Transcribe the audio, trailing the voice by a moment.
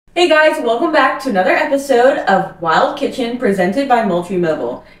Hey guys, welcome back to another episode of Wild Kitchen presented by Moultrie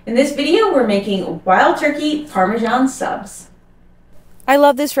Mobile. In this video, we're making wild turkey Parmesan subs. I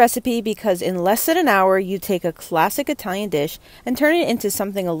love this recipe because in less than an hour, you take a classic Italian dish and turn it into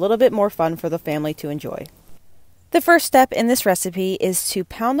something a little bit more fun for the family to enjoy. The first step in this recipe is to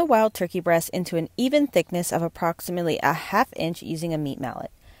pound the wild turkey breast into an even thickness of approximately a ½ inch using a meat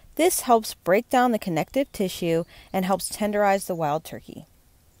mallet. This helps break down the connective tissue and helps tenderize the wild turkey.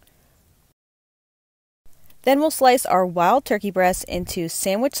 Then we'll slice our wild turkey breast into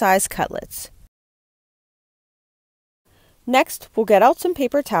sandwich-sized cutlets. Next, we'll get out some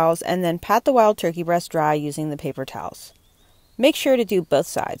paper towels and then pat the wild turkey breast dry using the paper towels. Make sure to do both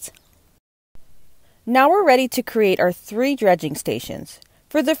sides. Now we're ready to create our 3 dredging stations.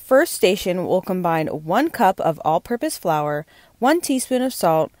 For the first station, we'll combine 1 cup of all-purpose flour, 1 teaspoon of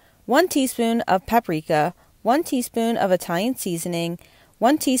salt, 1 teaspoon of paprika, 1 teaspoon of Italian seasoning,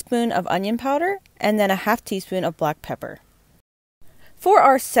 1 teaspoon of onion powder, and then a ½ teaspoon of black pepper. For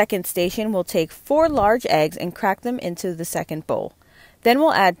our second station, we'll take 4 large eggs and crack them into the second bowl. Then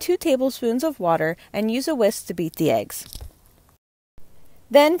we'll add 2 tablespoons of water and use a whisk to beat the eggs.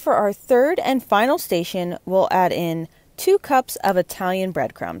 Then for our third and final station, we'll add in 2 cups of Italian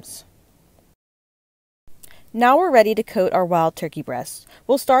breadcrumbs. Now we're ready to coat our wild turkey breasts.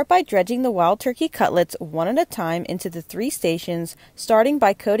 We'll start by dredging the wild turkey cutlets one at a time into the 3 stations, starting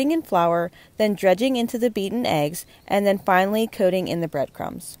by coating in flour, then dredging into the beaten eggs, and then finally coating in the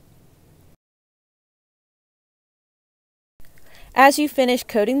breadcrumbs. As you finish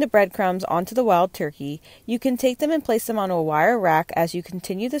coating the breadcrumbs onto the wild turkey, you can take them and place them on a wire rack as you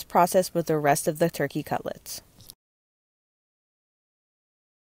continue this process with the rest of the turkey cutlets.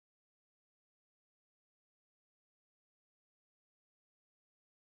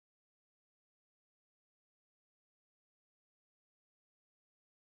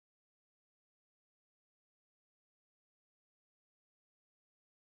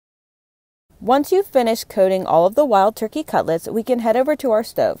 Once you've finished coating all of the wild turkey cutlets, we can head over to our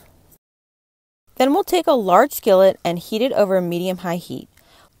stove. Then we'll take a large skillet and heat it over medium-high heat.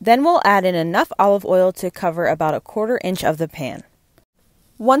 Then we'll add in enough olive oil to cover about 1/4 inch of the pan.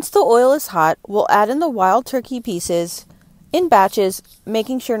 Once the oil is hot, we'll add in the wild turkey pieces in batches,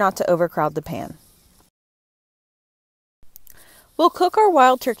 making sure not to overcrowd the pan. We'll cook our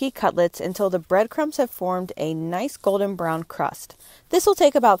wild turkey cutlets until the breadcrumbs have formed a nice golden brown crust. This will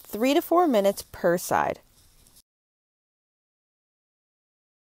take about 3 to 4 minutes per side.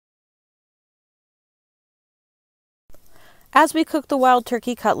 As we cook the wild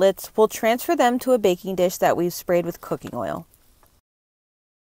turkey cutlets, we'll transfer them to a baking dish that we've sprayed with cooking oil.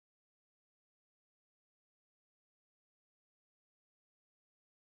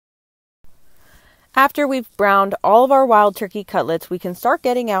 After we've browned all of our wild turkey cutlets, we can start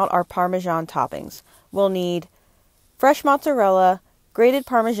getting out our Parmesan toppings. We'll need fresh mozzarella, grated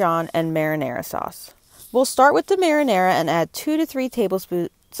Parmesan, and marinara sauce. We'll start with the marinara and add 2 to 3 tablespoons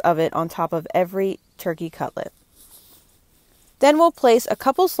of it on top of every turkey cutlet. Then we'll place a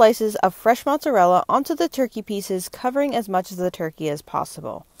couple slices of fresh mozzarella onto the turkey pieces, covering as much of the turkey as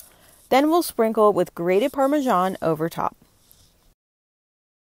possible. Then we'll sprinkle with grated Parmesan over top.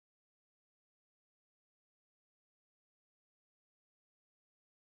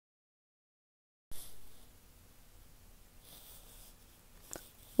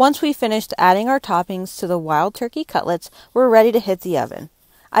 Once we've finished adding our toppings to the wild turkey cutlets, we're ready to hit the oven.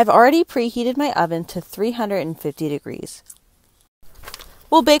 I've already preheated my oven to 350 degrees.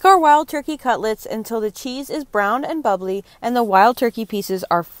 We'll bake our wild turkey cutlets until the cheese is browned and bubbly and the wild turkey pieces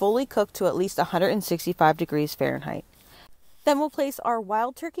are fully cooked to at least 165 degrees Fahrenheit. Then we'll place our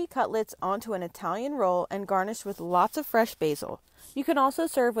wild turkey cutlets onto an Italian roll and garnish with lots of fresh basil. You can also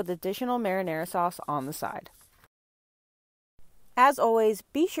serve with additional marinara sauce on the side. As always,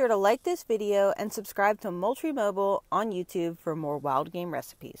 be sure to like this video and subscribe to Moultrie Mobile on YouTube for more wild game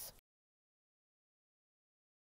recipes.